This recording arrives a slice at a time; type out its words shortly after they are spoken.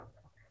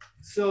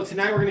So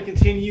tonight we're going to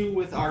continue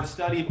with our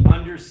study of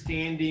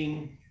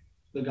understanding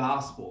the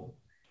gospel.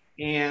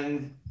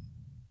 And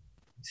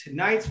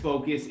tonight's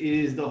focus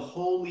is the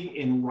holy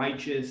and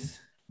righteous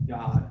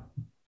God.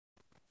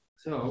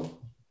 So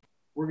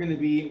we're going to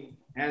be,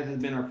 as has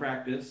been our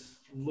practice,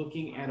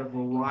 looking at a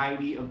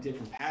variety of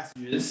different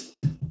passages,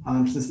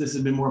 since this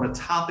has been more of a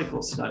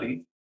topical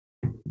study.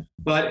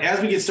 But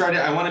as we get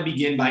started, I want to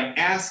begin by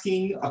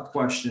asking a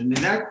question. And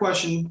that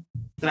question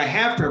that I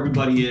have for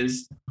everybody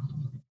is,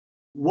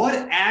 what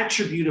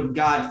attribute of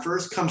God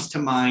first comes to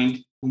mind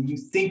when you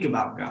think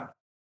about God?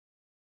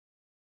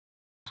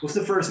 What's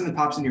the first thing that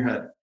pops in your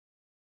head?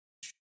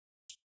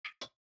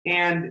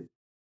 And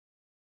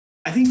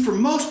I think for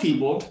most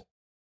people,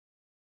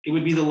 it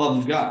would be the love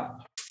of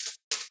God.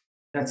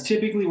 That's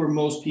typically where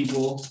most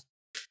people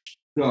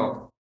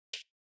go.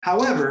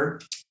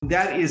 However,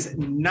 that is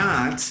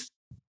not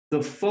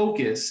the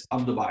focus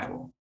of the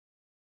Bible.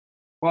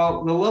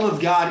 While the love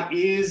of God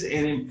is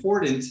an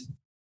important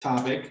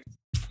topic,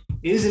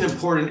 is an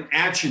important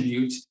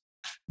attribute,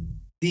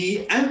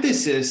 the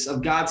emphasis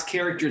of God's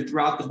character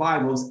throughout the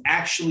Bible is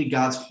actually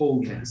God's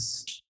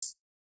holiness.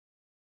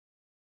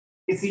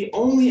 It's the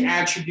only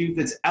attribute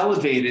that's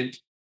elevated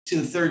to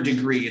the third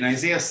degree. In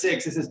Isaiah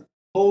 6, it says,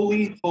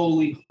 "Holy,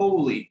 holy,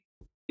 holy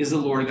is the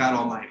Lord God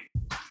Almighty."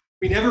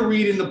 We never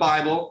read in the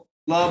Bible,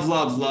 love,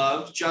 love,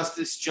 love,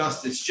 justice,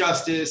 justice,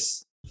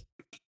 justice,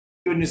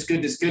 goodness,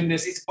 goodness,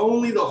 goodness. It's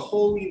only the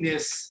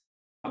holiness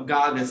of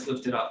God that's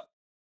lifted up.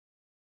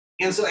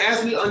 And so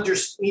as we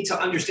need to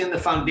understand the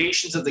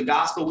foundations of the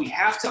gospel, we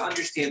have to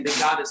understand that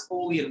God is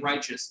holy and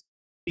righteous.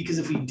 Because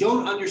if we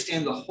don't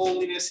understand the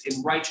holiness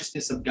and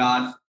righteousness of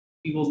God,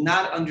 we will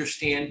not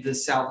understand the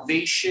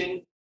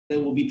salvation that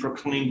will be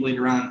proclaimed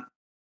later on.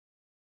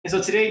 And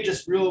so today,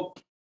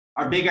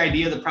 our big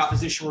idea, the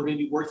proposition we're going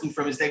to be working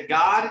from is that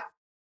God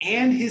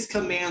and his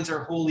commands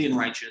are holy and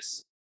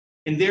righteous.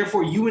 And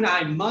therefore, you and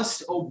I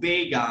must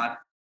obey God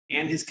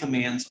and his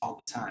commands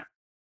all the time.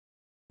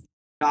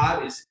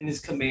 God and his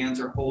commands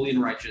are holy and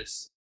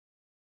righteous.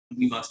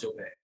 We must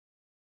obey.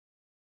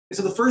 And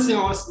so the first thing I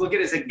want us to look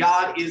at is that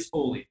God is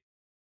holy.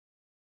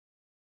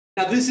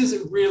 Now, this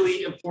is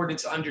really important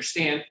to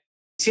understand.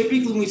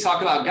 Typically, when we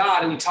talk about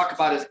God and we talk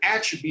about his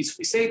attributes,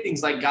 we say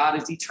things like God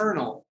is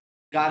eternal,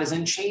 God is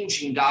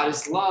unchanging, God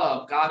is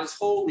love, God is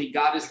holy,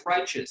 God is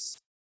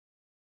righteous.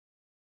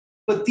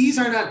 But these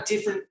are not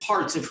different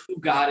parts of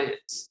who God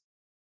is.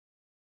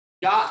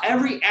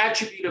 Every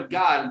attribute of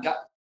God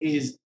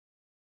is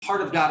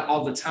part of God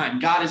all the time.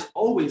 God is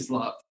always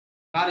love.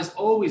 God is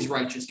always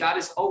righteous. God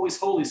is always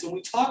holy. So when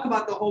we talk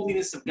about the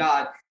holiness of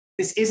God,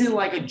 this isn't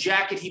like a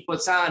jacket he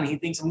puts on and he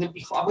thinks, I'm going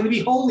to be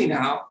holy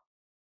now.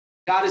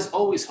 God is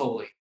always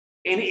holy.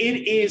 And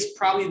it is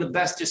probably the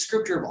best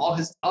descriptor of all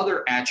his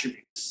other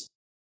attributes.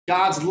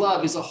 God's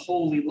love is a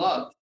holy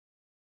love.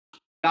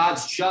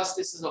 God's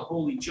justice is a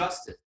holy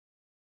justice.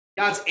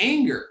 God's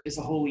anger is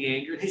a holy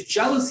anger. His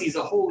jealousy is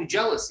a holy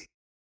jealousy.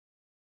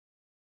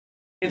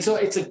 And so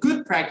it's a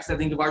good practice, I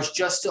think, of ours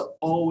just to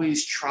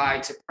always try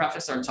to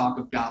preface our talk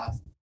of God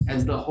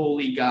as the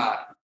holy God.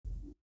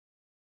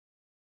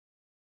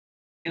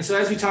 And so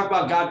as we talk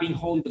about God being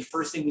holy, the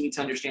first thing we need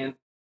to understand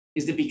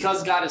is that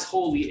because God is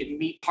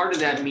holy, part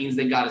of that means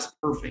that God is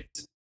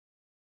perfect.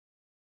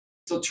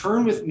 So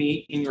turn with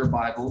me in your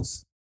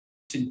Bibles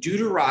to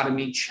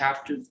Deuteronomy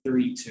chapter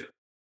 32.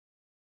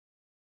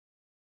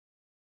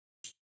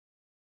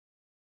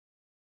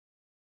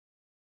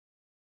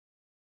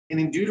 And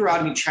in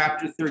Deuteronomy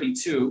chapter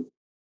 32,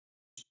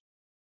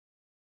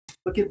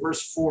 look at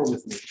verse 4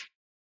 with me.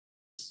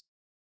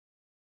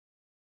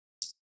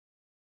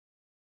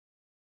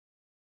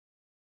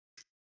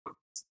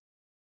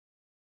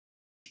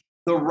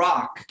 The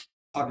rock,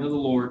 talking to the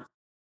Lord,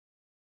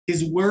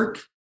 his work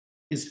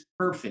is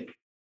perfect,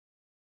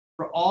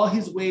 for all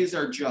his ways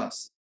are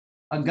just,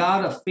 a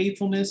God of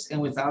faithfulness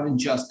and without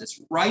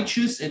injustice.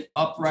 Righteous and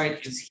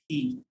upright is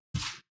he.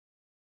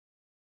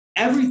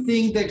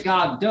 Everything that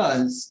God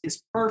does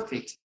is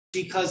perfect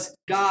because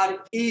God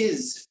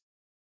is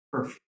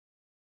perfect.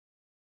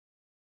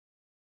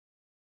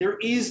 There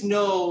is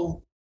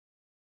no,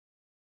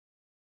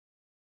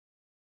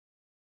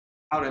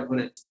 how do I put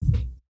it,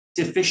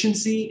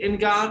 deficiency in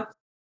God.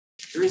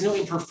 There is no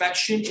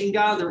imperfection in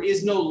God. There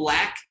is no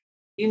lack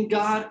in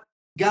God.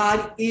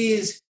 God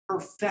is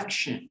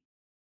perfection.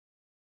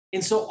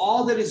 And so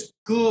all that is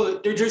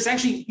good,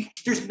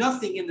 there's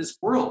nothing in this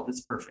world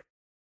that's perfect.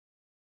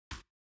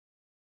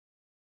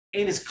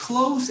 And as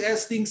close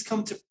as things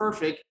come to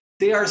perfect,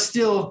 they are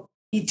still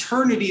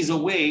eternities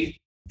away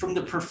from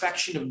the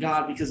perfection of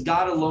God because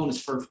God alone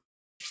is perfect.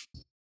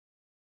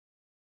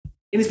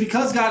 And it's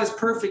because God is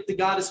perfect that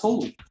God is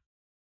holy.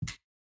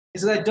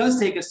 And so that does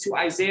take us to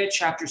Isaiah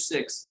chapter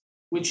 6,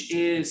 which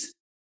is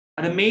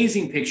an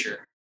amazing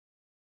picture.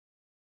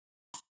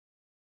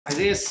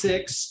 Isaiah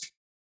 6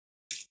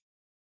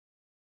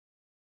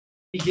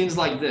 begins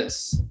like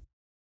this.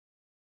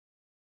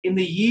 In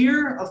the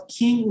year of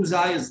King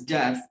Uzziah's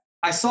death,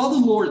 I saw the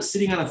Lord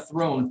sitting on a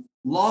throne,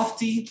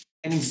 lofty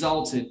and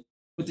exalted,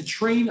 with the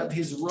train of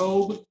his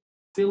robe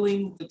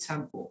filling the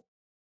temple.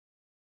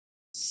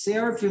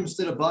 Seraphim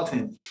stood above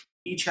him,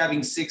 each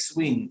having 6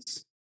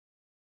 wings.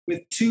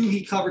 With 2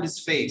 he covered his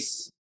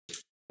face.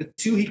 With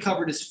 2 he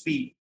covered his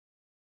feet.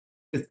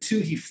 With 2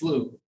 he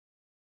flew.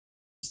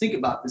 Just think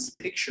about this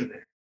picture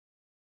there.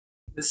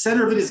 The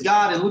center of it is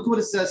God, and look what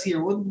it says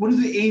here. What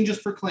do the angels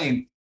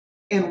proclaim?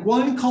 And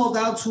one called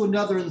out to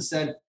another and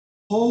said,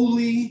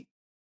 Holy,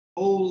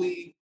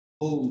 holy,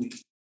 holy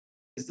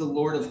is the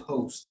Lord of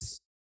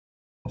hosts.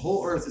 The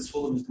whole earth is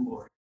full of his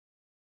glory.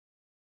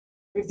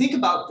 If you think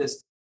about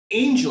this,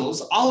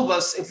 angels, all of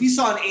us, if we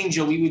saw an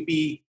angel, we would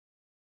be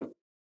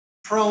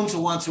prone to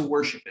want to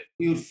worship it.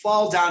 We would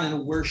fall down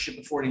and worship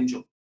before an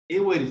angel.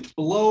 It would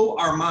blow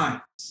our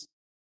minds.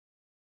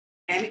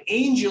 And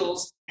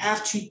angels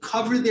have to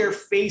cover their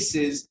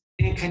faces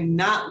and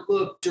cannot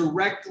look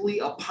directly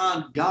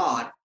upon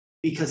God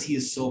because he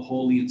is so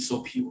holy and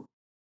so pure.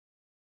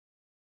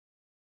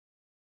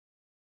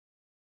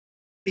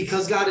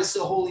 Because God is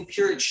so holy,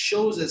 pure, it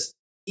shows us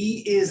he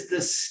is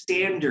the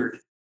standard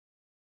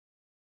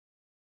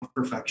of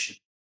perfection.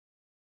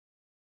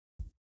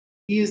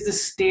 He is the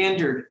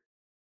standard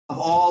of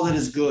all that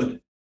is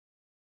good.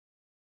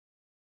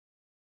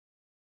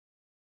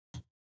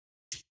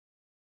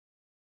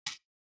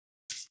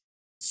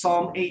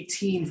 Psalm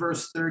 18,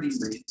 verse 30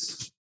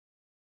 reads,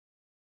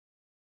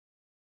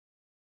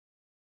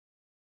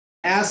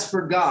 As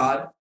for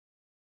God,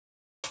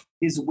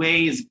 his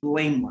way is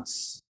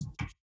blameless.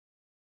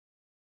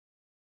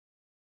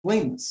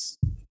 Blameless.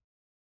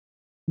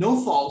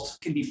 No fault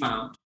can be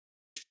found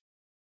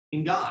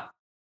in God.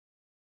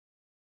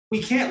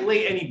 We can't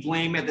lay any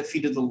blame at the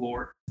feet of the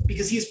Lord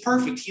because he is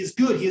perfect, he is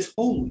good, he is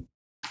holy.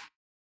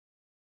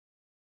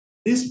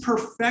 This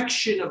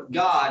perfection of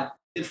God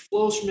that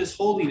flows from his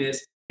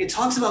holiness, it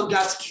talks about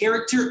God's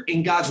character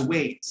and God's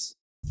ways.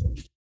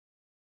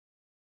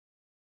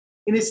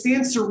 And it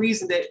stands to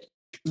reason that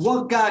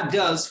what God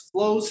does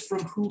flows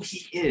from who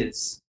he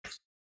is.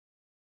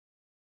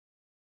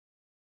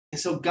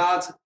 And so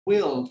God's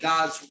will,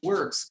 God's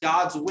works,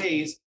 God's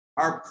ways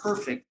are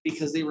perfect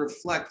because they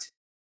reflect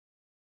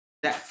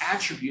that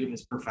attribute of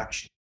his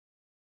perfection.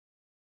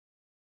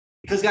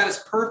 Because God is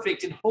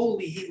perfect and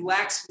holy, he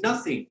lacks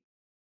nothing.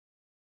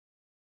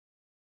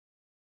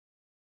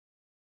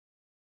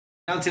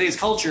 Now, in today's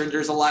culture,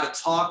 there's a lot of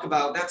talk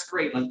about, that's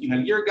great, like you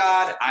have your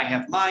God, I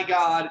have my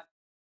God.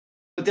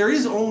 But there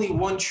is only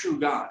one true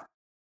God,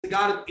 the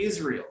God of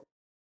Israel.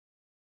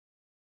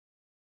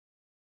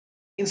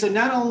 And so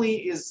not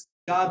only is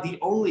God the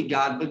only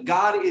God, but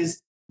God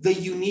is the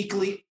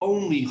uniquely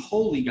only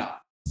holy God.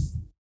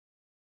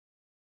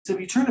 So if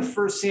you turn to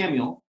 1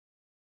 Samuel,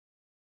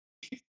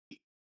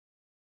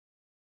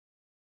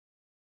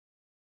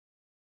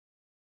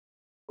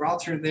 or I'll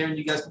turn there and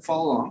you guys can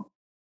follow along.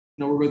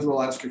 I know we're going through a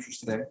lot of scriptures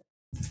today.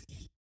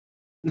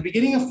 In the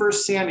beginning of 1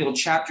 Samuel,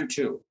 chapter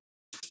 2.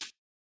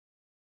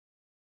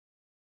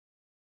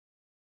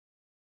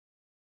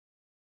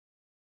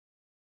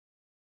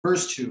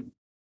 Verse 2.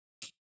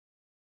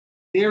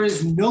 There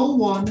is no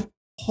one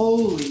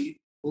holy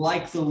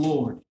like the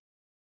Lord.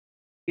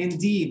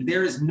 Indeed,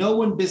 there is no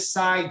one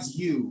besides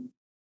you,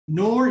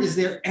 nor is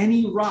there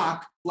any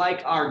rock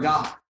like our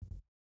God.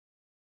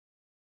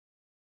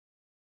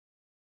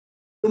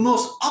 The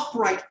most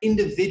upright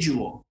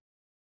individual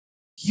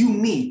you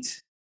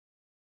meet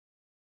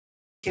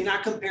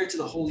cannot compare to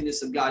the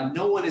holiness of God.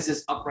 No one is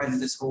as upright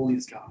and as holy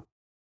as God.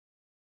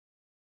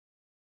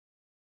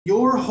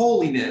 Your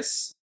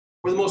holiness,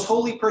 or the most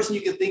holy person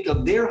you can think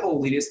of, their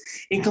holiness,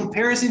 in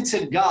comparison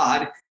to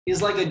God,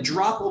 is like a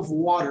drop of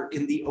water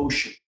in the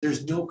ocean.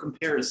 There's no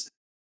comparison.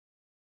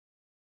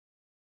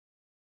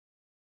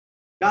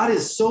 God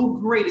is so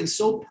great and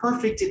so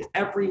perfect in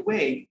every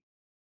way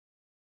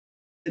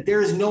that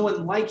there is no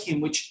one like him,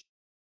 which,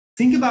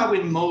 think about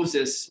when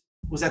Moses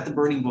was at the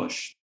burning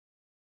bush.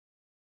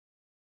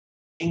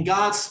 And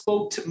God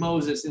spoke to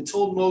Moses and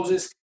told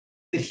Moses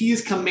that he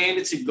is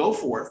commanded to go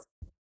forth,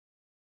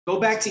 go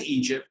back to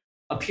Egypt,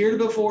 appear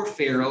before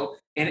Pharaoh,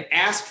 and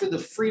ask for the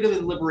freedom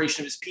and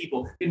liberation of his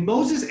people. And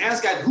Moses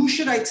asked God, who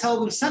should I tell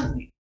them sent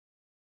me?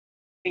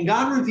 And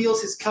God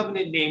reveals his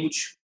covenant name,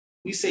 which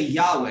we say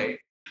Yahweh,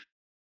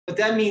 but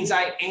that means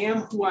I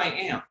am who I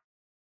am.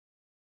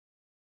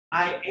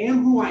 I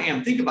am who I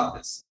am. Think about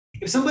this.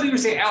 If somebody were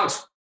to say,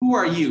 Alex, who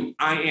are you?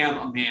 I am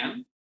a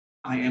man.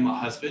 I am a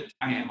husband.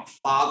 I am a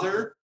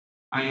father.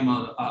 I am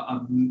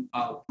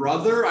a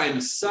brother. I am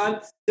a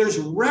son. There's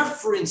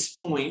reference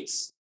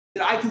points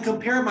that I can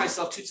compare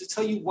myself to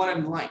tell you what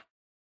I'm like.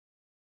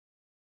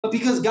 But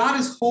because God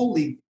is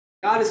holy,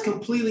 God is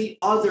completely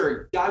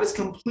other, God is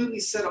completely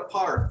set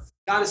apart,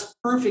 God is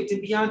perfect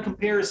and beyond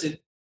comparison,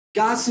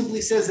 God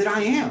simply says that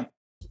I am.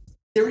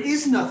 There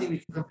is nothing we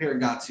can compare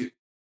God to.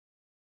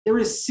 There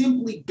is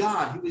simply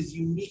God who is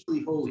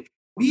uniquely holy.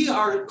 We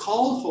are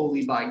called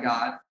holy by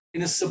God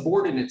in a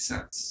subordinate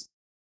sense.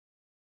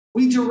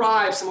 We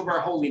derive some of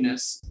our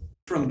holiness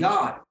from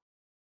God,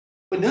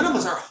 but none of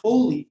us are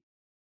holy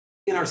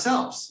in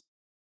ourselves.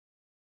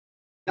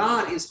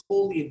 God is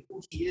holy in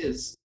who he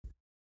is.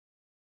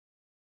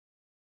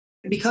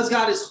 And because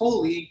God is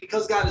holy,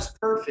 because God is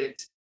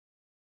perfect,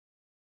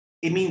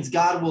 it means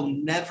God will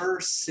never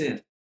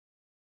sin.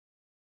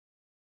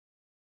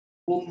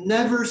 Will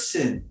never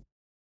sin.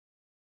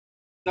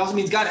 It also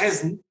means God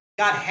has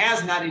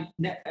not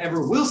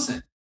ever will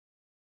sin.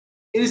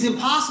 It is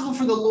impossible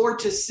for the Lord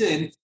to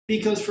sin,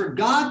 because for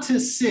God to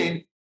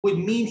sin would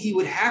mean he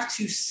would have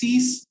to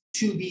cease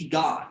to be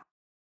God.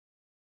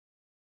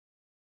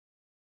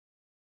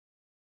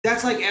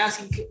 That's like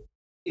asking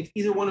if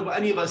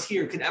any of us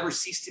here could ever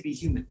cease to be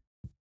human.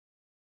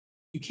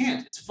 You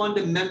can't. It's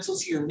fundamental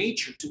to your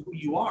nature, to who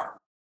you are.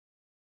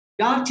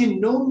 God can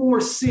no more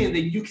sin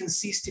than you can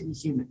cease to be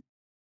human.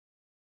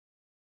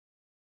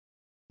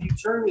 You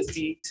turn with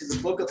me to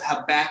the book of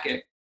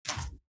Habakkuk.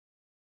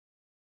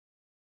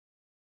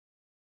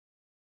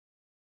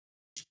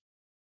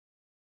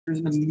 There's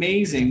an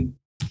amazing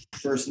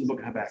verse in the book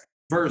of Habakkuk.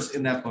 Verse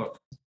in that book.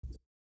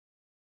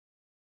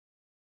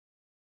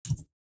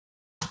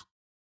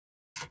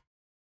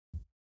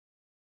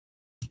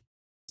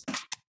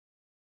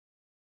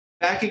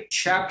 Habakkuk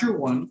chapter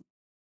 1,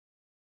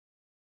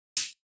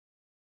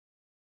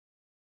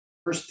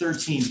 verse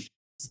 13.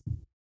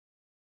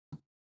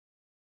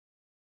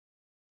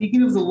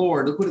 Speaking of the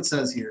Lord, look what it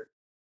says here.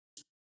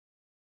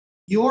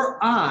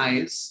 Your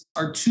eyes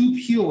are too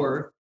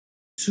pure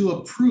to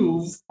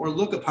approve or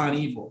look upon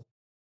evil,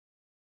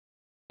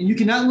 and you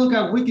cannot look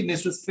on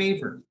wickedness with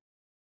favor.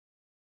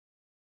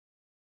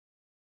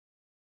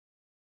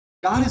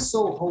 God is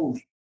so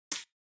holy,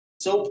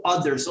 so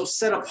other, so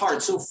set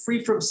apart, so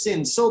free from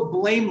sin, so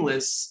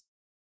blameless,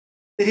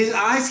 that his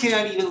eyes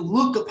cannot even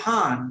look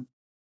upon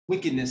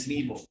wickedness and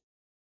evil.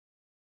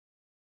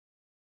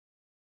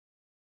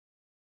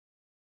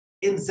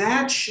 And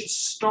that should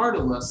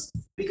startle us,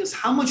 because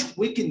how much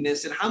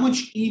wickedness and how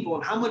much evil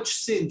and how much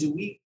sin do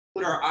we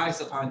put our eyes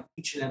upon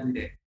each and every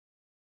day?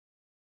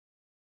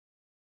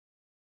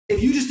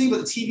 If you just think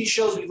about the TV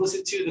shows we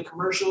listen to, the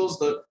commercials,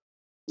 the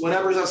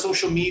whatever's on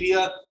social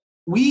media,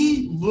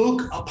 we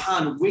look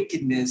upon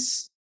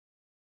wickedness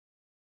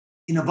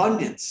in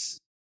abundance.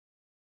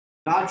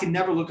 God can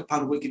never look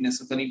upon wickedness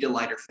with any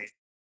delight or faith.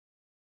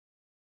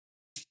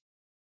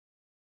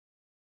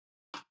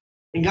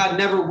 And God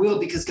never will,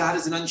 because God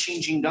is an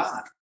unchanging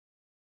God.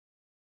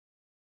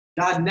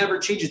 God never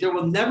changes. There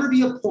will never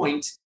be a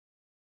point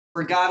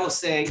where God will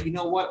say, you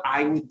know what,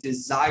 I would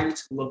desire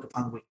to look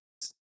upon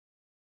wickedness.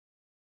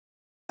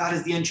 God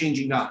is the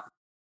unchanging God,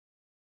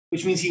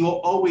 which means he will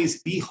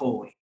always be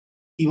holy.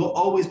 He will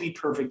always be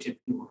perfect and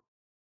pure.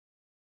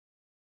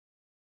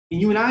 And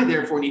you and I,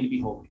 therefore, need to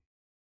be holy.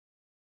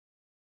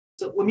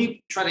 So let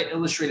me try to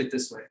illustrate it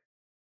this way.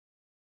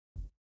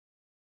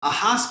 A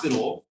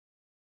hospital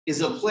is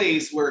a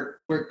place where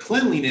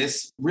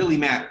cleanliness really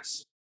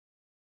matters.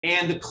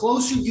 And the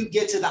closer you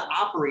get to the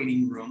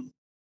operating room,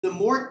 the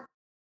more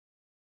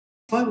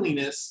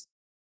cleanliness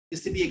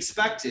is to be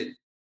expected.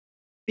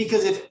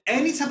 Because if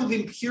any type of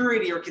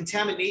impurity or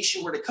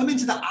contamination were to come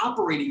into the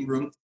operating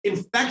room,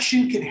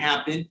 infection can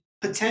happen,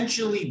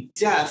 potentially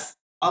death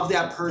of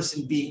that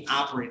person being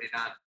operated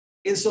on.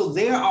 And so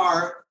there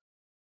are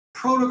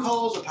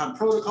protocols upon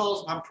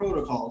protocols upon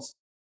protocols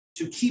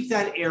to keep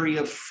that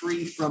area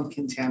free from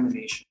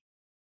contamination.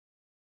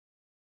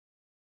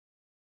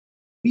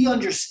 We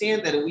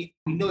understand that, and we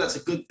know that's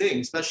a good thing,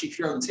 especially if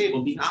you're on the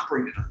table being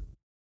operated on.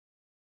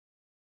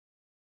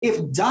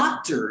 If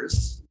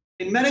doctors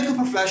and medical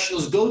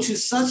professionals go to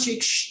such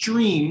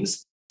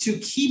extremes to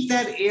keep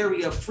that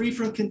area free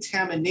from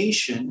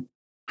contamination,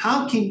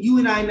 how can you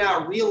and I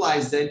now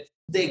realize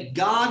that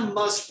God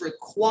must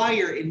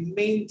require and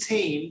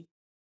maintain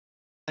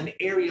an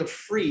area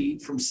free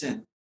from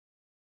sin?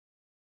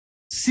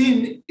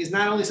 Sin is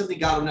not only something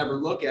God will never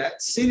look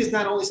at. Sin is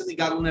not only something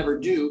God will never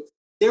do.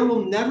 There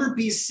will never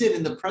be sin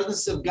in the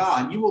presence of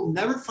God. You will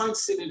never find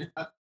sin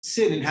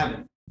in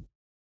heaven.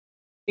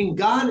 And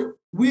God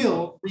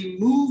will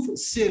remove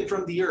sin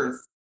from the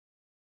earth,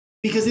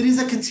 because it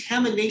is a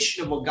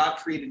contamination of what God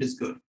created as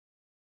good.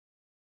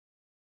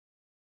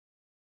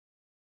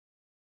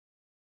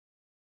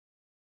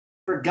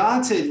 For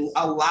God to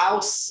allow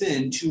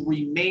sin to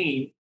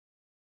remain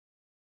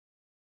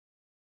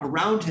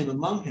around him,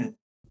 among him,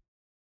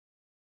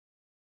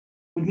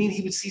 would mean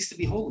he would cease to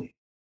be holy.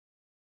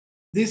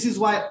 This is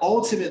why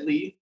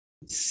ultimately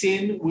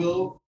sin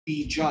will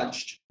be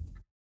judged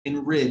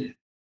and rid,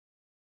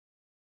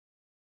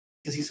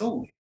 because he's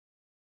holy.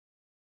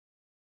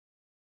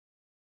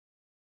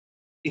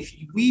 If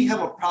we have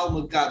a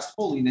problem with God's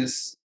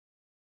holiness,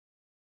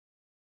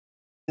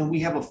 then we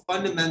have a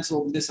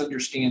fundamental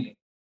misunderstanding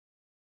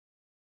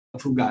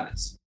of who God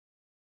is.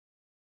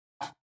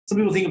 Some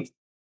people think of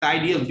the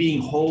idea of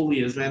being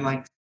holy as, man,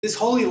 like this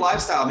holy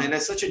lifestyle, man,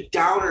 that's such a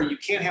downer. You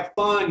can't have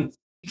fun.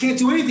 You can't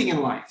do anything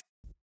in life.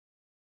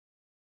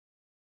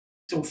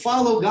 To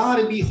follow God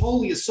and be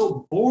holy is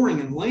so boring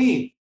and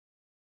lame.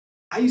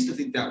 I used to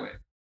think that way.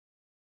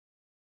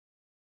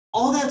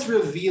 All that's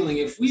revealing,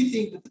 if we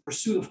think that the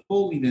pursuit of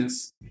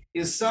holiness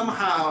is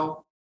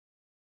somehow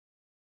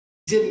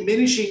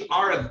diminishing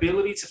our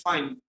ability to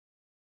find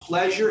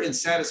pleasure and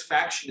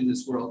satisfaction in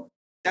this world,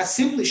 That's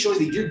simply showing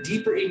that you're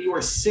deeper in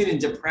your sin and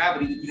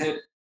depravity than you had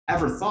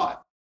ever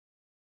thought.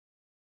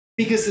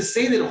 Because to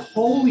say that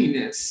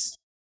holiness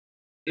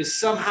is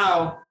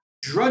somehow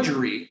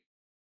drudgery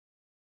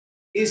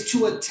is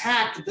to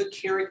attack the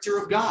character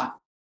of God.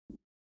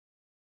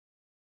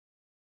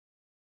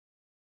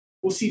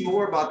 We'll see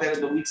more about that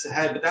in the weeks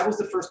ahead, but that was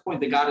the first point,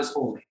 that God is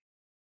holy.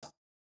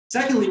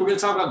 Secondly, we're going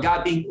to talk about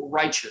God being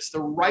righteous, the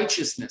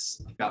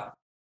righteousness of God.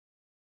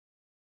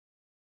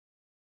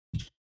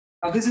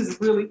 Now, this is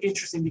really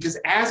interesting because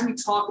as we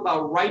talk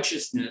about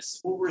righteousness,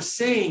 what we're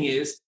saying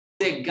is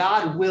that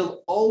God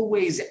will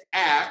always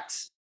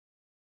act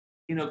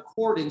in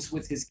accordance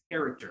with his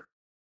character.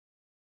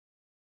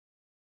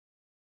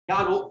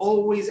 God will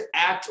always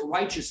act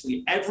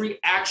righteously. Every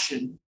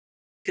action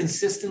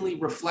consistently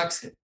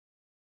reflects him.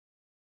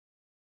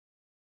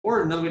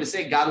 Or another way to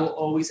say, God will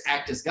always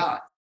act as God.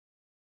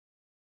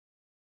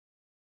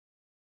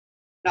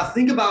 Now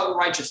think about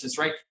righteousness,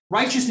 right?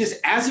 Righteousness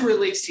as it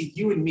relates to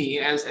you and me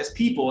as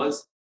people,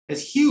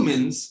 as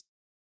humans,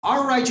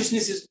 our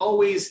righteousness is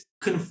always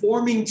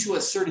conforming to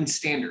a certain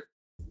standard.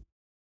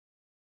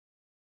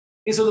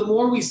 And so the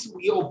more we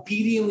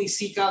obediently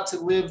seek out to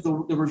live the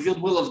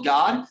revealed will of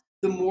God,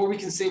 the more we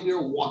can say we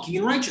are walking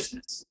in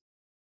righteousness.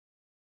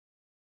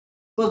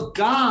 But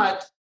God,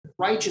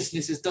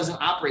 righteousness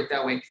doesn't operate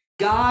that way.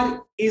 God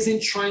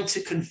isn't trying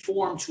to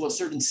conform to a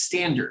certain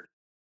standard.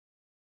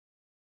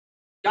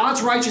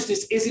 God's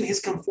righteousness isn't his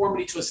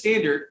conformity to a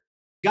standard.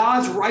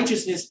 God's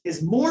righteousness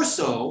is more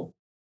so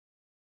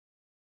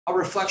a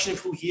reflection of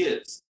who he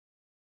is.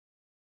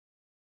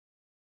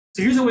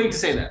 So here's a way to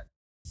say that.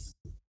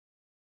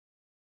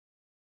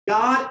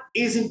 God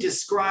isn't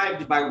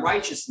described by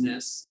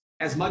righteousness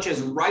as much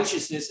as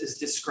righteousness is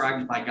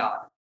described by God.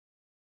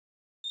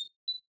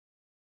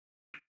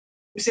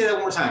 Let me say that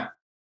one more time.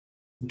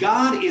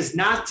 God is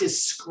not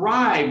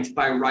described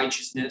by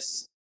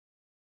righteousness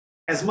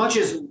as much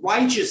as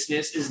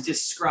righteousness is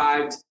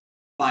described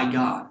by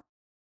God.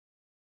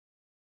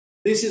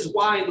 This is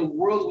why in the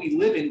world we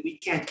live in, we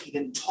can't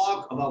even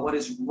talk about what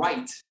is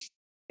right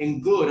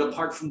and good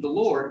apart from the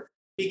Lord,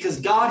 because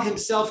God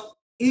himself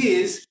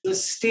is the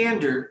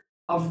standard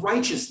of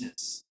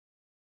righteousness.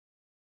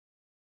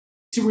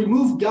 To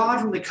remove God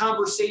from the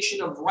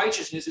conversation of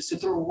righteousness is to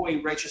throw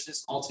away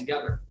righteousness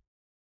altogether.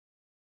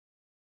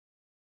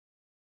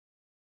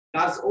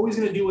 God's always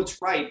going to do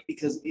what's right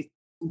because it's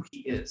who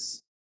he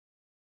is.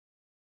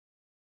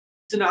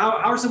 So now,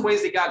 how are some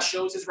ways that God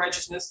shows his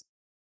righteousness?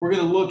 We're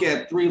going to look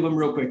at three of them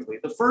real quickly.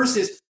 The first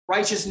is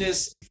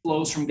righteousness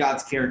flows from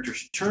God's character.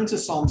 Turn to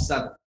Psalm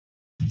 7.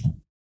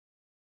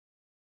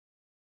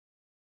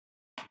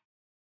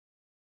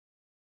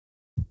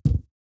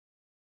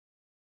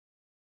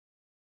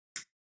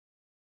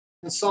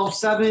 In Psalm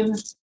 7,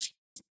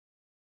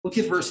 look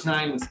at verse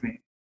 9 with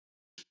me.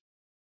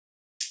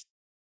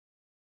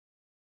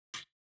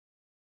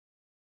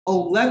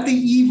 Oh, let the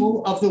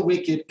evil of the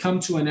wicked come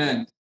to an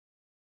end,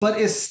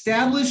 but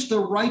establish the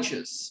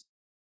righteous.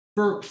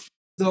 For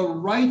the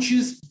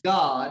righteous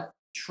God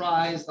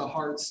tries the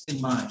hearts and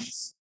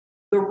minds.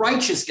 The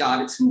righteous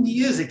God, it's who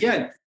he is.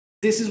 Again,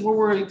 this is what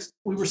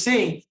we were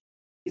saying.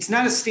 It's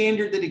not a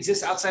standard that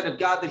exists outside of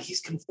God that he's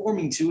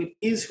conforming to. It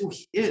is who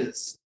he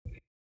is.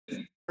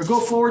 Or go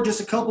forward just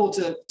a couple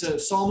to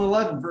Psalm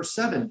 11, verse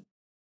 7.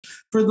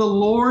 For the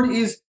Lord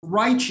is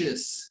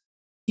righteous.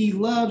 He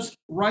loves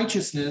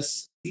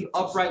righteousness. The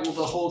upright will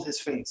behold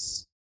his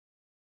face.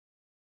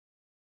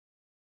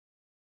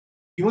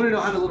 You want to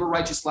know how to live a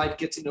righteous life?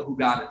 Get to know who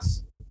God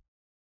is.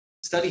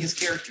 Study his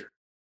character.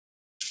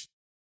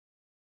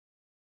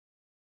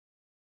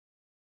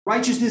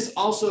 Righteousness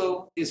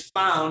also is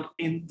found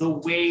in the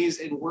ways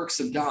and works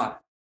of God.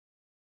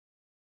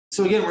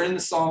 So again, we're in the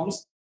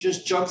Psalms.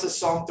 Just jump to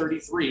Psalm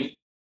 33.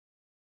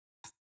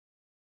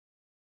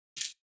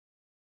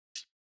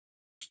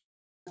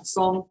 In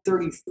Psalm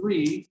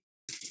 33,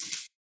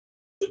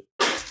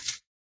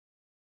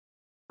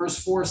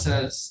 verse 4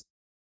 says,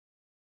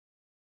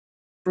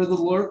 for the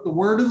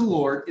word of the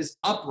Lord is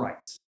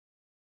upright.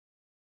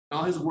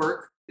 All his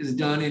work is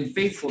done in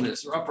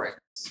faithfulness or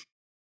uprightness.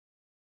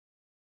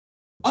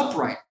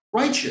 Upright,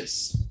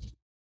 righteous.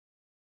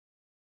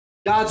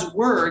 God's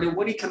word and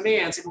what he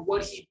commands and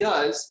what he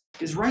does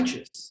is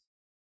righteous.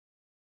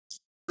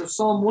 So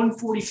Psalm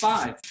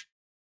 145.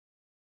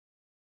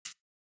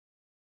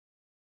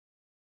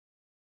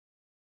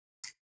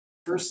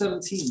 Verse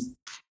 17.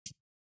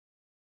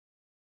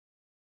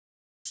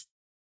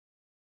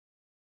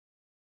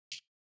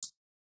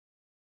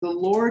 The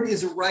Lord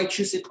is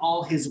righteous in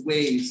all his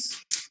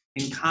ways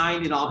and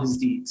kind in all his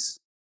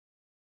deeds.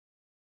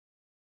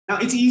 Now,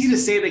 it's easy to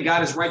say that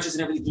God is righteous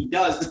in everything he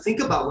does, but think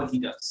about what he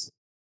does.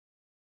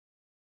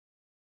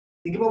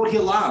 Think about what he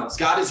allows.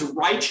 God is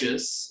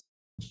righteous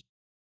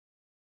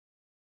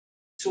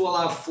to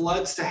allow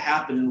floods to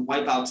happen and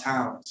wipe out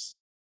towns.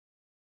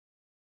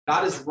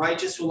 God is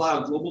righteous to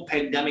allow a global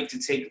pandemic to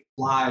take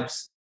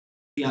lives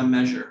beyond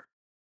measure.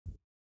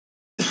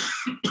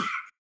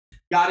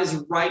 God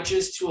is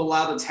righteous to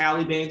allow the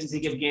Taliban to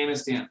take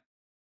Afghanistan.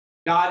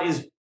 God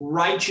is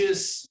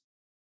righteous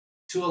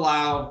to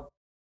allow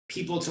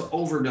people to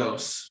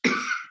overdose.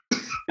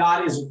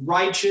 God is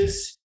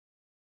righteous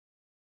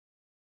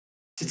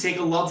to take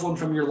a loved one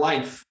from your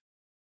life.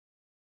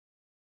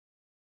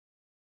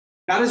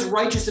 God is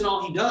righteous in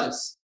all he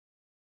does.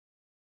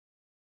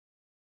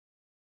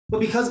 But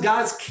because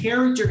God's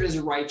character is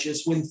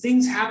righteous, when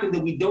things happen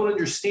that we don't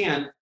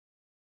understand,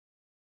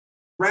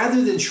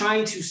 rather than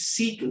trying to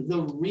seek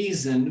the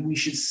reason, we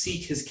should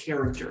seek his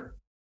character.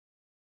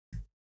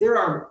 There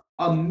are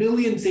a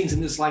million things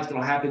in this life that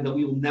will happen that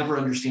we will never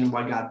understand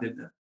why God did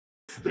them.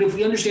 But if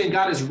we understand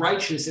God is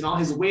righteous and all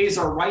his ways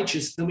are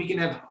righteous, then we can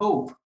have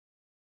hope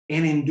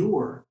and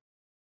endure.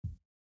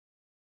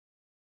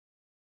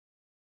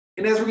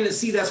 And as we're going to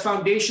see, that's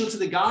foundational to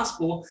the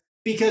gospel,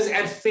 because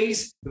at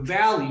face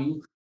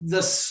value,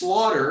 the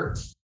slaughter,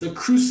 the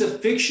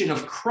crucifixion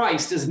of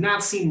Christ does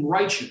not seem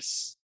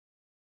righteous.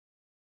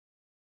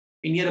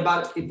 And yet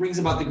it brings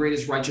about the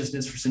greatest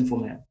righteousness for sinful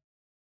man.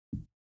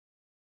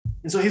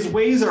 And so his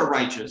ways are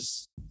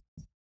righteous.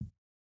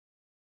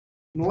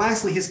 And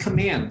lastly, his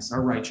commands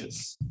are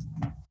righteous.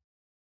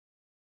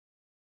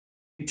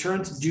 We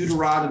turn to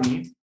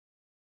Deuteronomy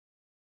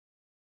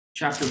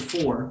chapter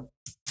 4.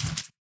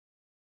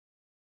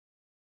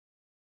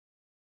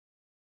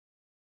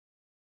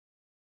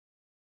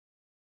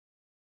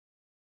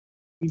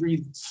 We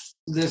read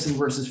this in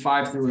verses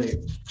 5 through 8.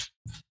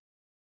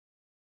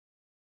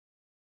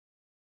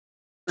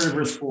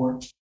 Verse 4.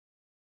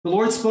 The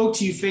Lord spoke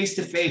to you face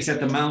to face at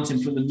the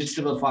mountain from the midst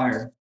of a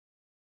fire.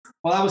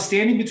 While I was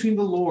standing between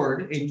the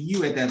Lord and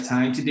you at that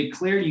time to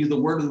declare to you the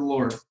word of the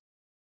Lord.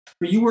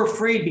 For you were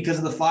afraid because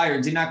of the fire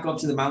and did not go up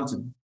to the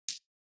mountain.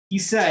 He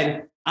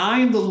said, I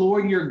am the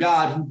Lord your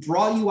God who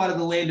brought you out of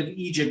the land of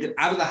Egypt and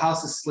out of the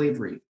house of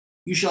slavery.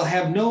 You shall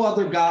have no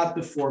other God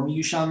before me.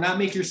 You shall not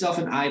make yourself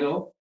an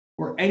idol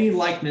or any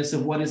likeness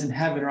of what is in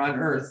heaven or on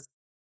earth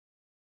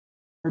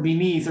or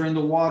beneath or in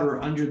the water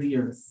or under the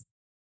earth.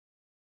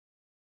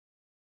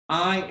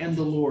 I am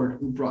the Lord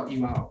who brought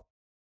you out.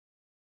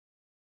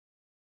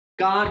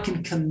 God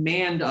can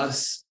command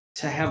us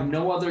to have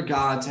no other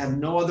God, to have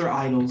no other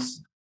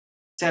idols,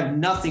 to have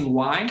nothing.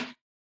 Why?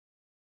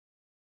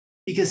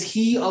 Because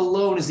he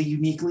alone is the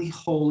uniquely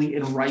holy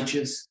and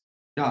righteous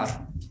God.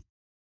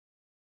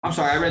 I'm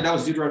sorry, that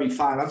was Deuteronomy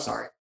 5. I'm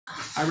sorry.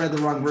 I read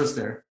the wrong verse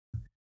there.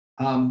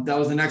 That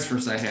was the next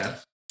verse I had.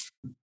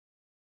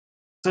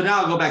 So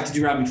now I'll go back to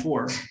Deuteronomy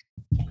 4.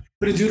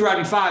 But in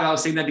Deuteronomy 5, I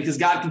was saying that because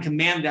God can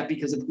command that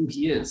because of who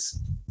he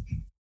is.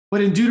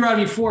 But in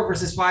Deuteronomy 4,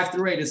 verses 5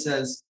 through 8, it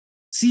says,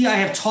 see, I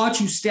have taught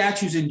you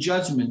statutes and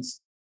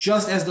judgments,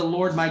 just as the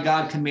Lord my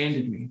God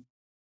commanded me,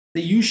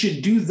 that you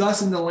should do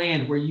thus in the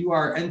land where you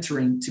are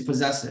entering to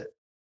possess it.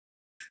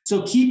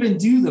 So keep and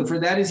do them, for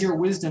that is your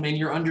wisdom and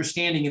your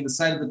understanding in the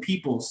sight of the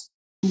peoples,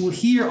 who will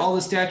hear all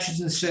the statutes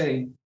and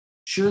say,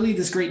 surely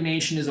this great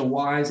nation is a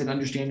wise and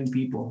understanding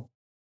people.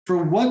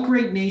 For what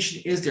great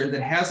nation is there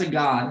that has a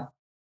God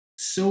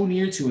so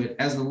near to it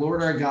as the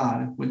Lord our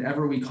God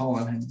whenever we call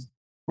on him?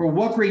 Or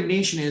what great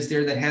nation is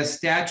there that has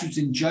statutes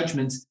and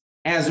judgments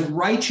as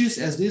righteous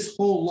as this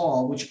whole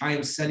law which I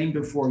am setting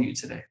before you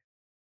today?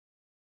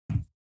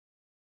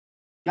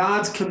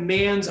 God's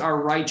commands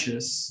are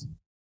righteous.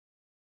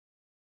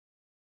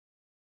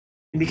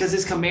 And because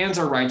his commands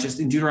are righteous,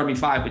 in Deuteronomy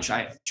 5, which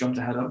I jumped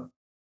ahead of,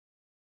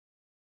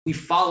 we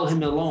follow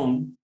him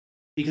alone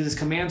because his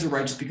commands are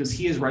righteous, because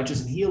he is righteous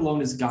and he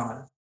alone is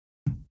God.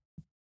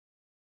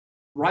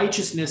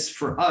 Righteousness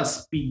for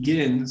us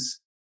begins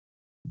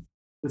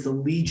with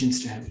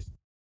allegiance to him.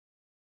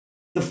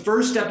 The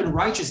first step in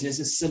righteousness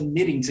is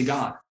submitting to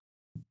God.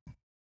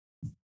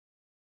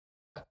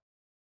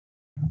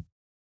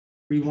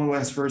 Read one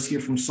last verse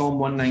here from Psalm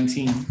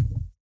 119.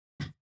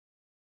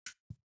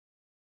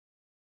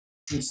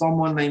 In Psalm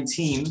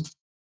 119,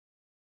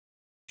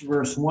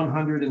 verse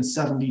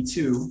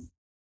 172.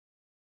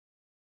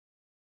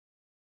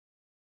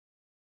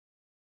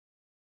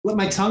 Let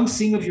my tongue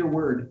sing of your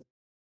word,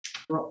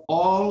 for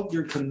all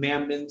your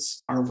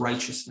commandments are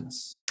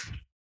righteousness.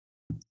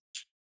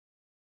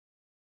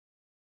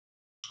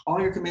 All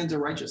your commands are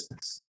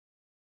righteousness.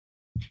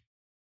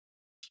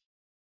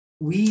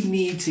 We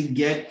need to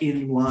get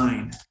in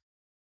line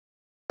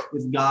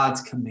with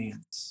God's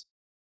commands.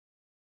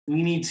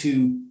 We need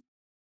to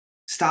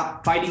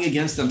stop fighting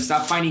against them.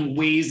 Stop finding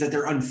ways that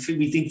they're unfair.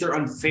 We think they're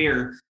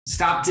unfair.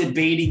 Stop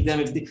debating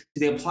them. Do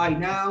they apply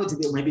now?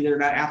 Maybe they're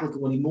not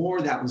applicable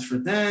anymore. That was for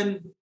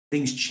then.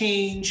 Things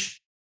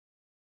change.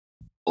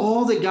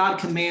 All that God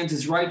commands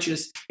is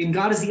righteous, and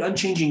God is the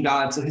unchanging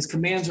God, so his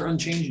commands are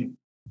unchanging.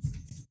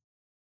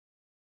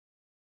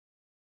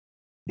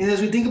 And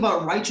as we think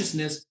about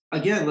righteousness,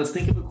 again, let's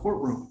think of a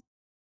courtroom.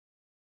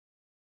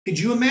 Could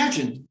you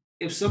imagine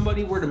if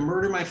somebody were to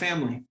murder my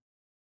family?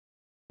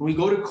 When we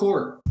go to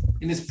court,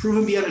 and it's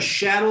proven beyond a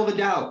shadow of a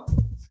doubt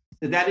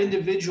that that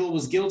individual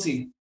was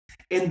guilty,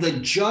 and the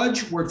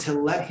judge were to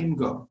let him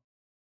go.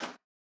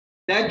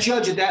 That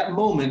judge at that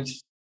moment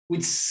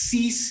would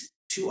cease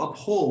to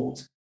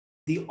uphold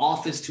the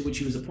office to which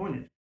he was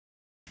appointed.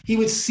 He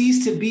would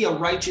cease to be a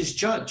righteous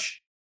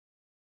judge.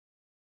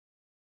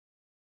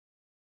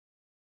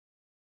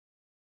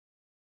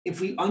 if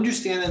we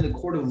understand in the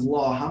court of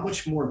law, how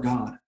much more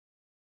God?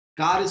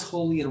 God is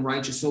holy and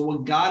righteous. So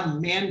what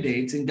God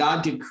mandates and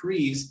God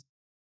decrees,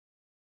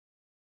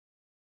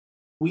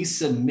 we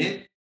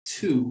submit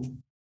to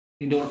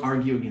and don't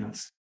argue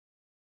against.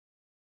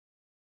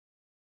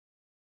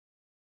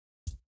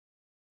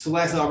 So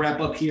lastly, I'll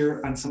wrap up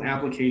here on some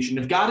application.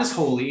 If God is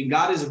holy and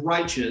God is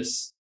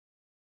righteous,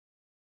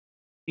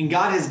 and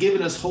God has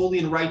given us holy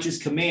and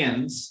righteous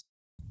commands,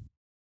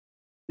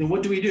 then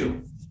what do?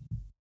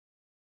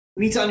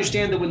 We need to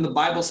understand that when the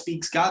Bible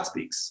speaks, God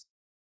speaks.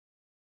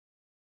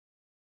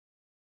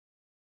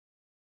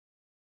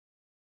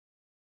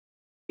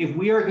 If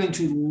we are going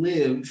to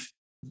live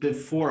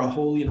before a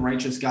holy and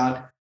righteous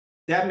God,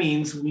 that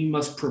means we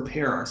must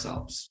prepare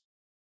ourselves.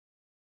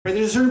 Right?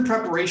 There's a certain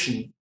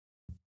preparation.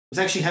 I was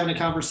actually having a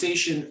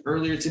conversation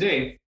earlier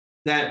today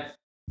that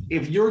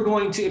if you're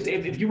going to,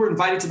 if you were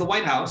invited to the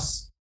White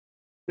House,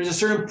 there's a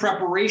certain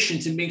preparation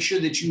to make sure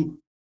that you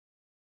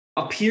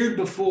appeared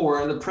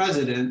before the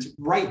president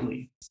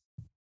rightly.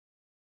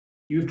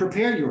 You've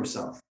prepared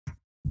yourself.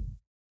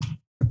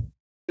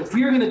 If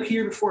we are going to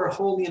appear before a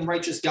holy and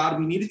righteous God,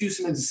 we need to do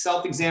some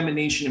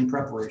self-examination and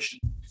preparation.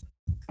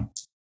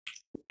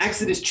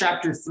 Exodus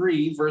chapter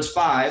 3, verse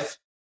 5.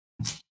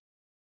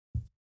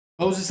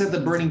 Moses at the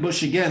burning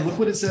bush again. Look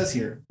what it says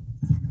here.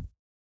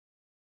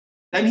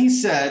 Then he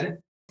said,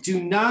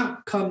 "Do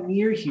not come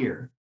near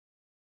here.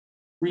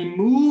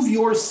 Remove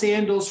your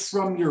sandals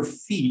from your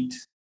feet,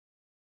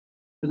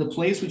 for the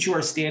place which you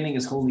are standing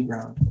is holy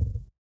ground."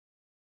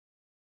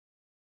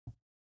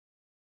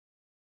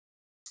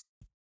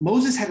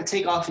 Moses had to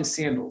take off his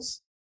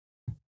sandals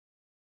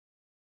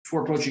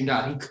before approaching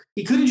God.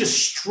 He couldn't just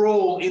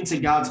stroll into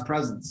God's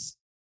presence.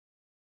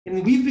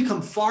 And we've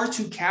become far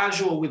too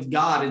casual with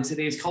God in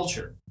today's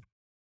culture.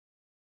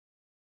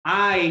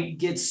 I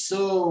get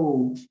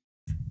so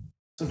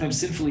sometimes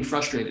sinfully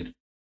frustrated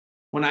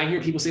when I hear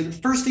people say, the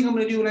first thing I'm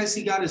going to do when I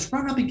see God is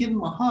run up and give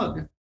him a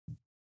hug.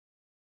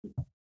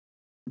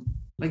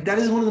 Like, that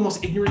is one of the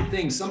most ignorant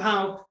things.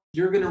 Somehow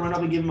you're going to run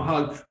up and give him a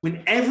hug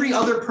when every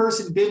other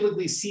person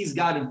biblically sees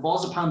God and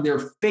falls upon their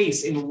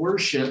face in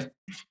worship.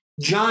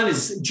 John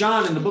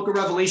in the book of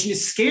Revelation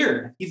is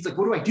scared. He's like,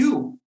 what do I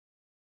do?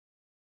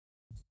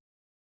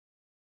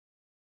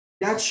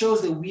 That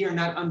shows that we are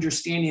not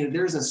understanding that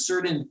there's a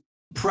certain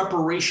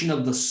preparation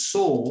of the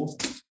soul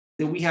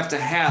that we have to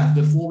have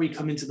before we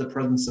come into the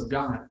presence of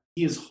God.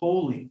 He is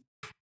holy.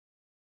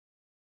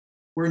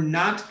 We're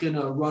not going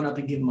to run up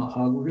and give him a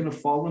hug. We're going to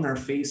fall on our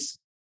face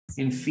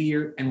in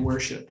fear and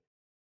worship.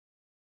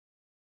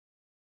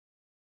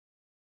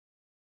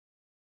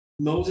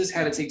 Moses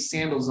had to take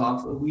sandals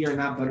off. We are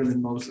not better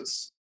than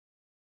Moses.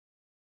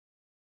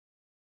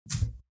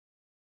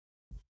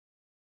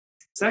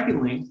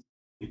 Secondly,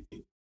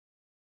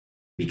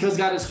 because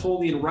God is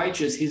holy and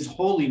righteous, his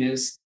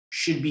holiness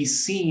should be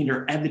seen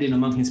or evident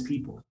among his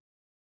people.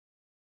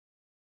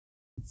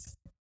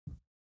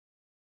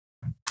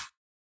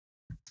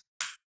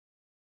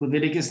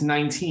 Leviticus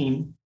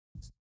 19,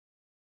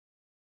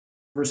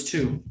 verse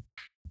 2.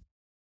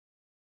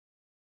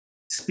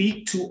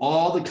 Speak to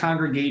all the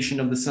congregation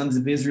of the sons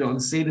of Israel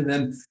and say to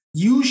them,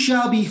 you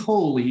shall be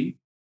holy,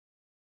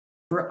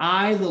 for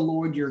I, the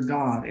Lord your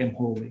God, am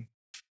holy.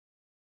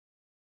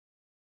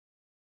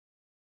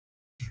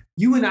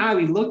 You and I,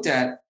 we looked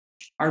at,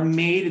 are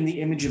made in the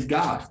image of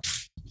God.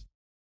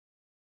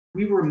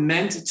 We were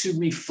meant to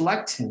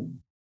reflect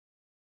him.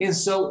 And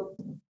so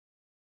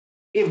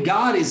if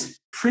God is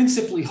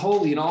principally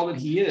holy in all that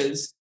he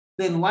is,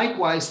 then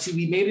likewise to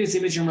be made in his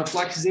image and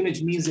reflect his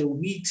image means that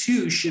we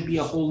too should be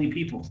a holy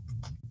people.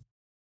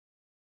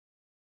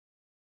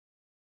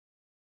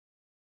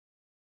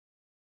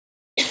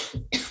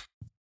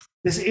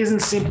 This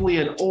isn't simply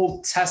an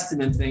Old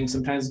Testament thing.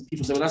 Sometimes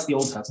people say, well, that's the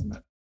Old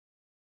Testament.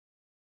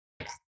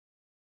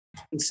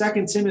 In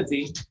 2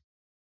 Timothy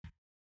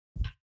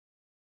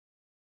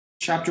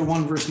chapter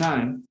 1, verse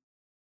 9,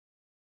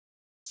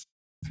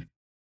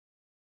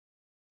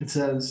 it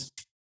says,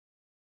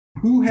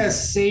 who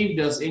has saved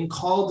us and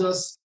called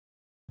us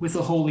with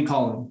a holy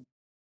calling,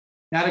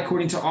 not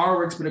according to our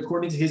works, but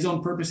according to his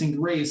own purpose and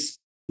grace,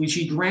 which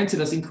he granted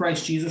us in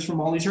Christ Jesus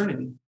from all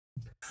eternity.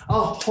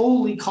 A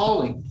holy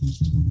calling.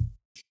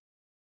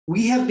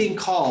 We have been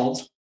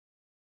called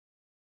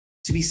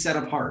to be set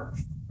apart.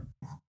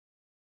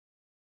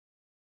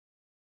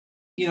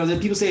 You know,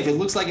 that people say if it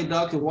looks like a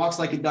duck, it walks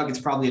like a duck,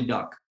 it's probably a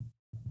duck.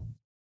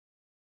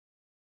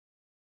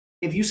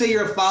 If you say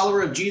you're a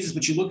follower of Jesus,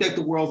 but you look like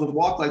the world and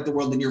walk like the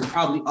world, then you're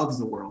probably of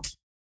the world.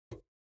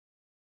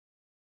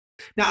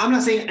 Now, I'm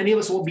not saying any of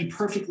us will be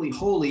perfectly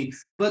holy,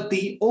 but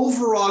the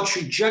overall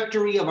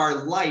trajectory of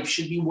our life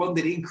should be one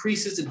that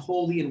increases in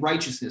holy and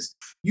righteousness.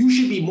 You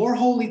should be more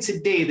holy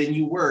today than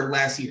you were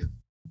last year.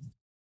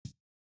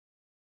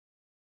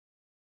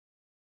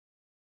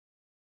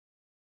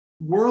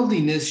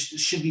 Worldliness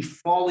should be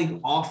falling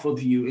off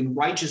of you, and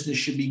righteousness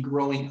should be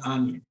growing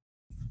on you.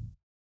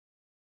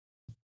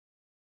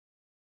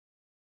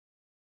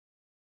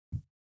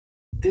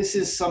 This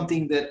is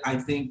something that I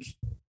think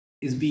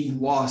is being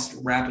lost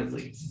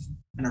rapidly.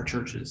 in our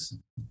churches.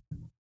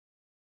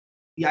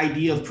 The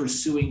idea of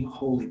pursuing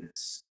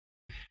holiness.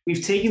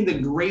 We've taken the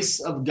grace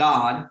of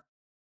God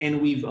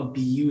and we've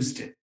abused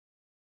it.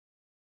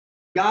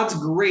 God's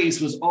grace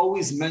was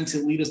always meant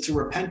to lead us to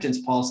repentance,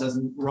 Paul says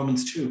in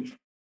Romans 2.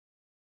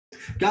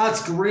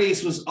 God's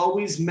grace was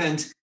always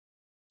meant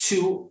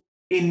to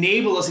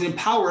enable us and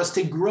empower us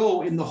to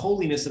grow in the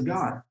holiness of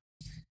God.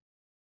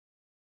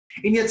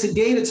 And yet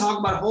today, to talk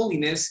about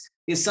holiness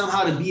is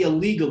somehow to be a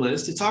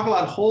legalist. To talk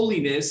about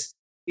holiness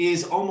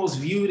is almost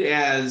viewed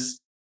as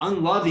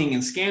unloving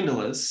and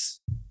scandalous.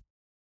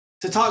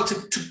 To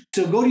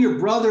go to your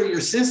brother or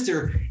your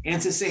sister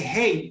and to say,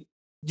 hey,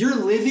 you're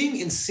living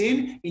in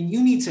sin and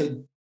you need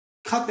to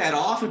cut that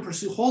off and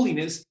pursue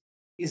holiness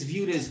is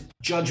viewed as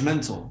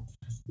judgmental.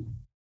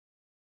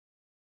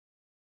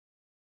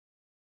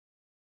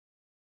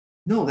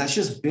 No, that's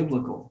just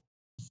biblical.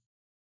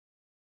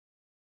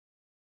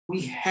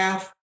 We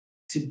have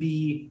to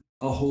be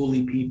a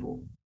holy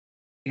people.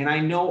 And I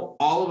know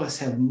all of us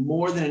have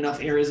more than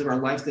enough areas of our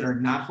life that are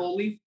not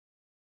holy,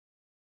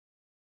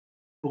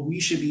 but we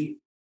should be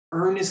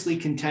earnestly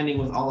contending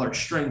with all our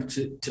strength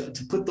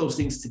to put those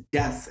things to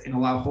death and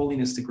allow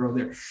holiness to grow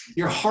there.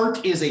 Your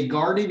heart is a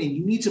garden, and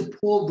you need to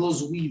pull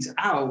those weeds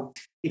out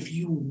if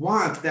you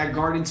want that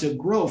garden to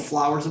grow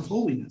flowers of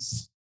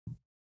holiness.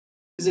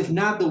 Because if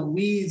not, the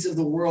weeds of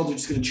the world are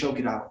just going to choke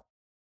it out.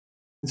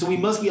 And so we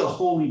must be a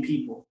holy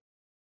people.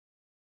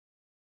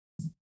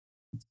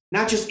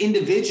 Not just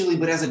individually,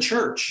 but as a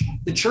church.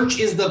 The church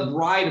is the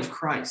bride of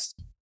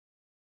Christ.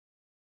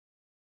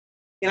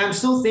 And I'm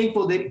so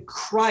thankful that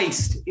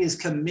Christ is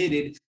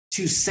committed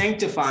to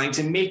sanctifying,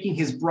 to making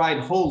his bride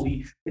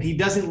holy, that he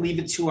doesn't leave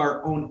it to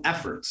our own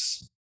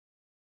efforts.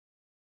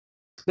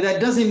 But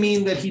that doesn't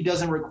mean that he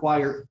doesn't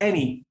require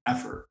any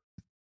effort.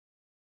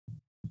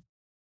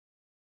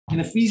 In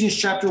Ephesians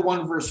chapter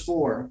 1, verse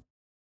 4,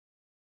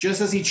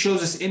 just as he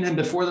chose us in him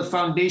before the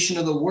foundation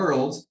of the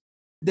world,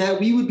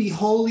 that we would be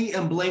holy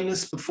and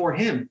blameless before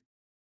him.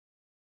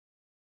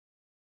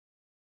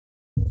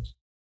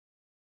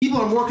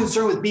 People are more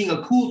concerned with being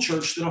a cool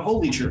church than a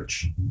holy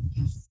church.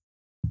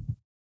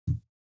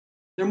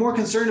 They're more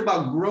concerned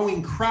about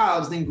growing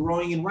crowds than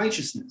growing in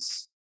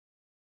righteousness.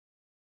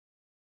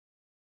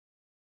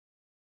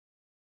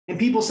 And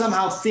people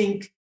somehow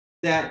think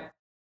that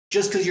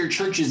just because your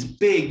church is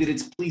big, that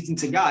it's pleasing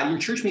to God. Your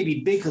church may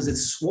be big because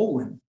it's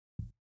swollen.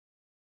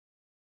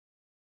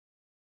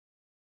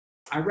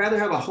 I'd rather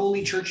have a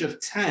holy church of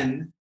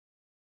 10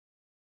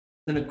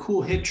 than a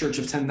cool hip church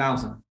of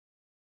 10,000.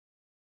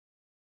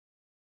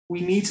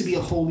 We need to be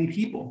a holy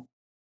people.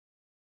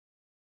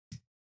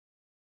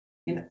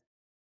 And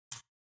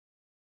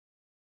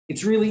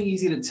it's really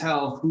easy to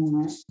tell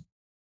who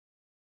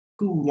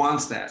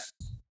wants that.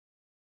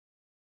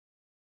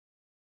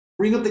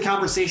 Bring up the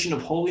conversation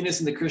of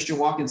holiness in the Christian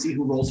walk and see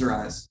who rolls their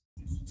eyes.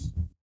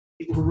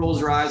 People who rolls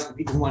their eyes and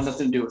people who want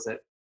nothing to do with it.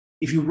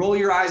 If you roll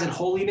your eyes at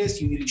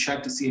holiness, you need to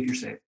check to see if you're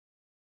saved.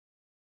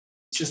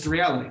 It's just the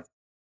reality.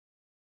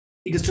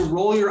 Because to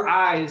roll your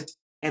eyes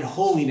at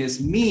holiness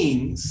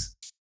means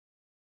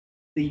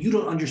that you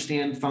don't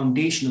understand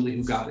foundationally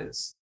who God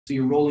is. So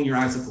you're rolling your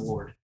eyes at the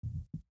Lord.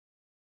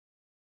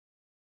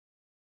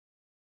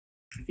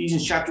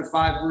 Ephesians chapter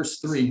 5, verse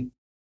 3.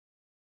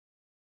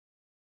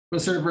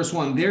 Let's start at verse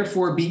 1.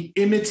 Therefore, be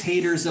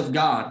imitators of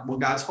God. Well,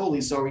 God's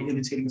holy, so are we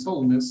imitating his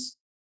holiness?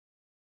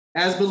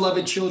 As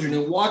beloved children,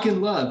 and walk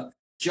in love,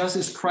 just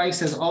as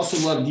Christ has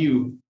also loved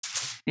you,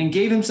 and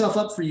gave himself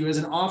up for you as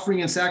an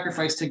offering and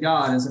sacrifice to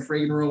God as a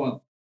fragrant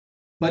aroma.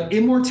 But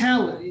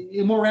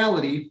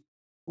immorality,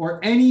 or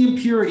any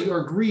impurity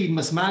or greed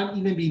must not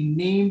even be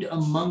named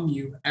among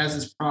you, as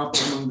is proper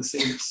among the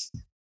saints.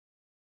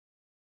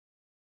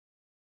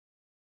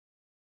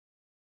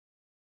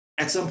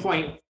 At some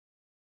point,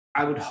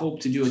 I would hope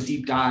to do a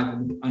deep dive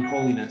on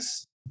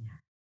holiness.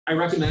 I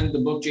recommend the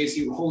book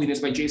Holiness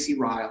by J.C.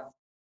 Ryle.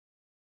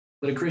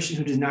 But a Christian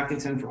who does not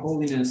contend for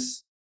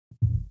holiness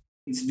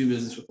needs to do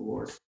business with the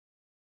Lord.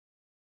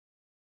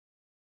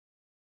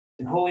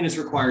 And holiness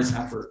requires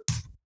effort.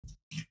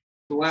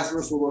 The last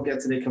verse we'll look at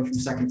today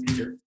comes from 2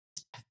 Peter.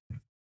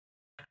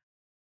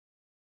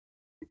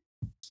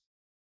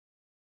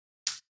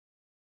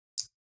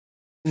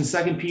 In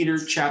 2 Peter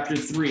chapter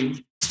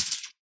 3,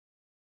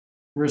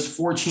 verse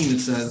 14, it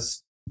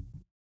says,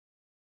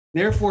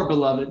 therefore,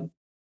 beloved,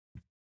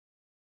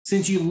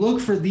 since you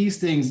look for these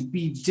things,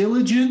 be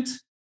diligent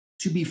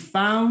to be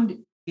found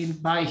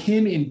by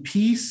him in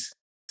peace,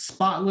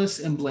 spotless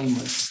and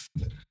blameless.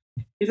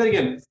 Here's that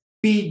again.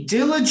 Be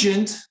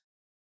diligent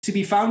to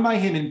be found by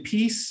him in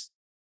peace,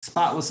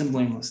 spotless and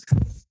blameless.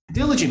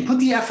 Diligent, put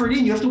the effort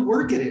in. You have to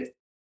work at it.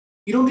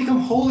 You don't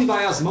become holy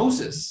by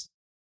osmosis.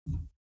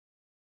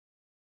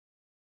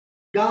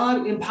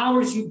 God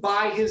empowers you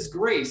by his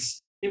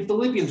grace. In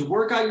Philippians,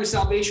 work out your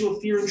salvation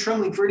with fear and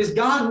trembling, for it is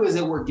God who is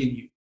at work in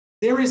you.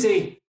 There is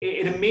an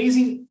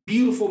amazing,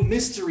 beautiful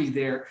mystery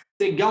there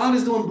that God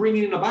is the one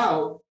bringing it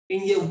about,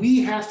 and yet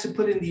we have to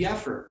put in the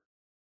effort.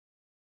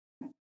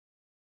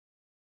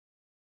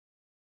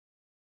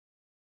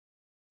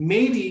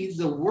 Maybe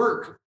the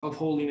work of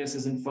holiness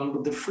isn't fun,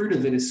 but the fruit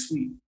of it is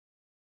sweet.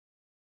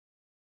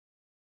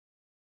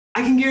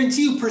 I can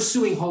guarantee you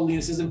pursuing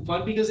holiness isn't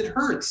fun because it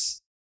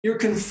hurts. You're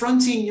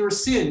confronting your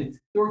sin.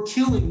 You're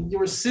killing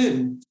your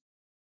sin.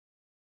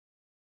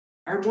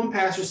 I heard one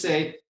pastor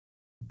say,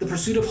 the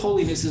pursuit of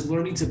holiness is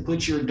learning to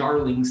put your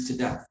darlings to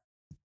death.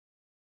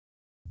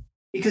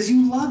 Because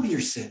you love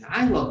your sin.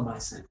 I love my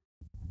sin.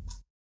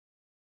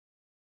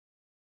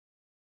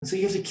 And so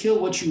you have to kill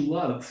what you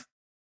love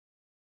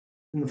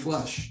in the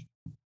flesh.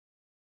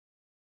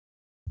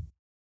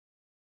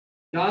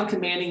 God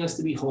commanding us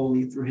to be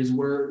holy through his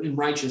word and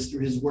righteous through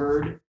his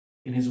word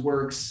and his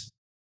works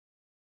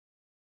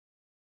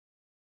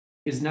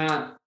is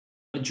not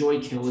a joy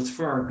kill. It's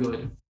for our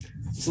good.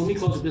 So let me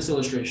close with this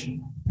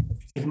illustration.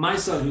 If my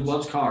son, who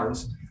loves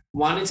cars,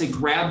 wanted to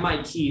grab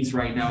my keys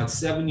right now at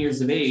 7 years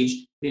of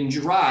age and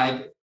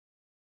drive,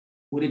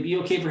 would it be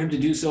okay for him to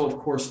do so? Of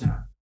course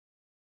not.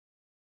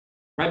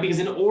 Right? Because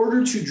in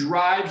order to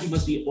drive, he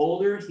must be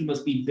older, he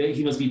must be big,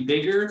 he must be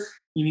bigger,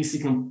 he needs to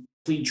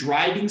complete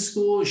driving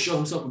school, show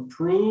himself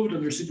approved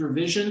under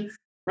supervision.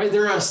 Right?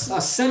 There are a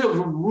set of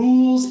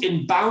rules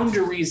and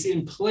boundaries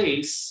in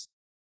place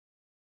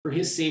for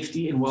his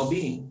safety and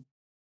well-being.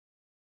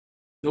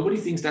 Nobody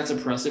thinks that's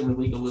oppressive or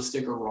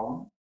legalistic or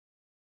wrong.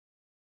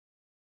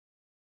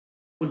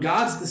 But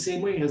God's the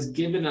same way, has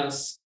given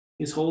us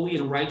his holy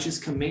and righteous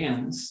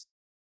commands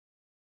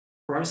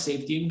for our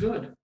safety and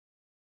good.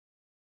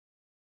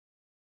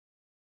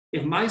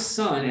 If my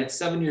son at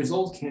 7 years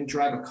old can't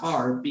drive a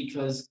car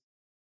because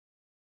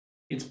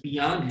it's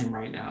beyond him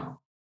right now,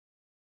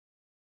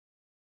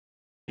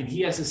 and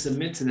he has to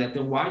submit to that,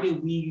 then why do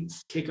we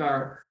shake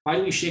our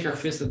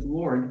fist at the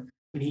Lord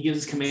when he gives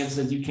us commands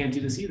that you can't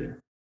do this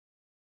either?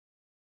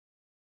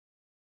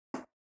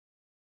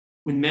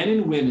 When men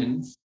and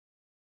women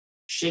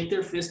shake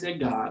their fist at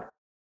God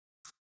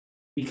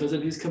because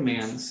of his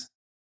commands,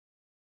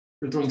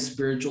 they're throwing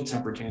spiritual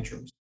temper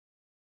tantrums.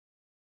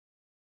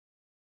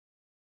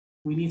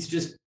 We need to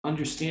just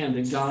understand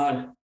that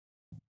God,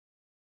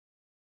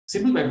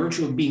 simply by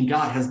virtue of being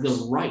God, has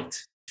the right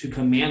to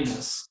command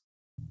us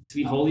to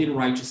be holy and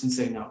righteous and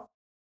say no.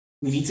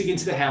 We need to get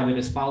into the habit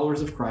as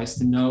followers of Christ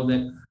to know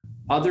that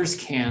others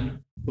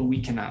can, but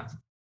we cannot.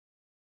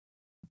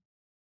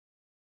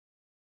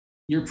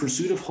 Your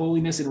pursuit of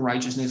holiness and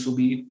righteousness will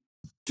be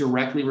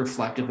directly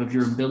reflective of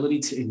your ability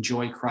to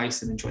enjoy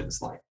Christ and enjoy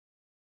this life.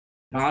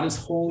 God is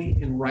holy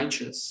and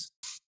righteous,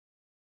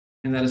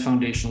 and that is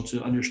foundational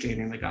to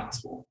understanding the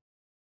gospel.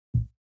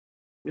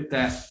 With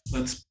that,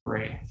 let's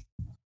pray.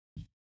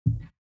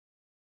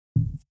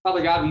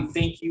 Father God, we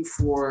thank you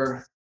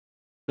for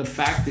the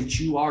fact that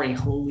you are a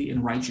holy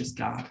and righteous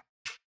God.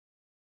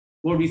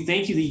 Lord, we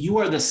thank you that you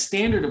are the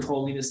standard of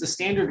holiness, the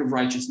standard of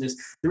righteousness.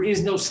 There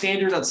is no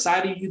standard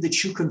outside of you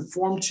that you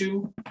conform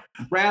to.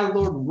 Rather,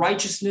 Lord,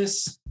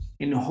 righteousness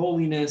and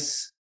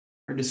holiness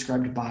are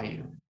described by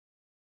you.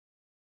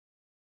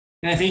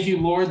 And I thank you,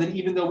 Lord, that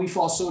even though we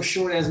fall so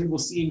short, as we will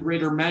see in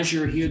greater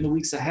measure here in the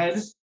weeks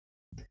ahead,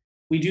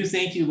 we do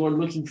thank you, Lord,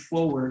 looking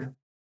forward,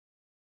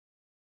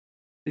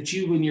 that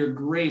you in your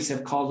grace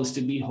have called us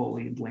to be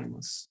holy and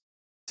blameless,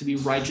 to be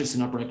righteous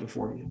and upright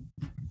before you.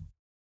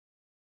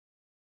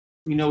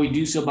 We know we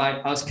do so by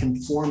us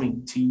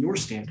conforming to your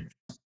standard,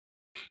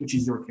 which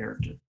is your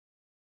character.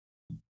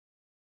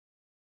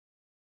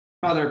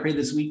 Father, I pray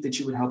this week that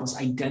you would help us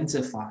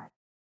identify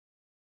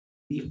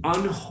the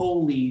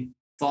unholy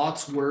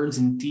thoughts, words,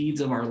 and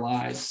deeds of our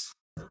lives,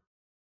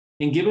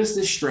 and give us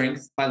the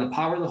strength by the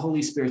power of the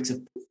Holy Spirit to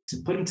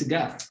put them to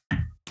death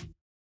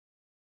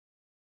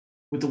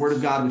with the word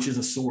of God, which is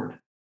a sword.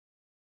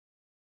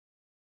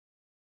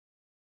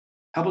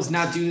 Help us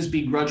not do this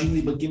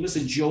begrudgingly, but give us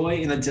a joy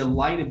and a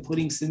delight in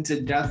putting sin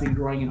to death and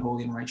growing in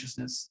holy and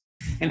righteousness.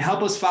 And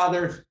help us,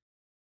 Father,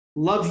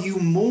 love you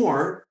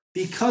more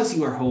because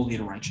you are holy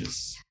and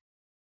righteous.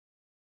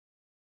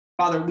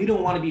 Father, we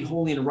don't want to be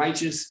holy and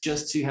righteous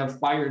just to have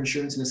fire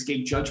insurance and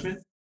escape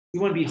judgment. We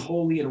want to be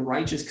holy and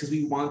righteous because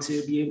we want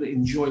to be able to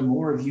enjoy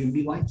more of you and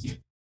be like you.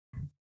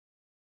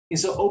 And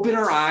so open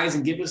our eyes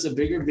and give us a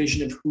bigger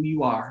vision of who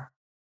you are.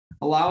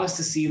 Allow us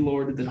to see,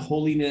 Lord, that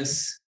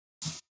holiness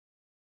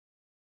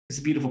is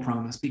a beautiful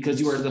promise because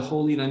you are the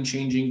holy and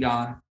unchanging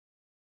God.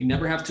 You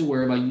never have to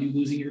worry about you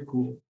losing your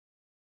cool.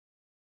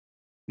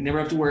 You never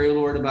have to worry,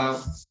 Lord,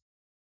 about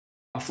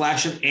a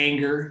flash of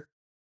anger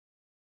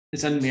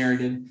that's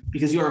unmerited.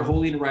 Because you are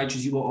holy and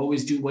righteous, you will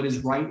always do what is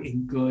right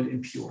and good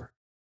and pure.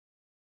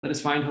 Let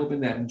us find hope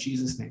in that in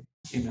Jesus' name.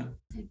 Amen.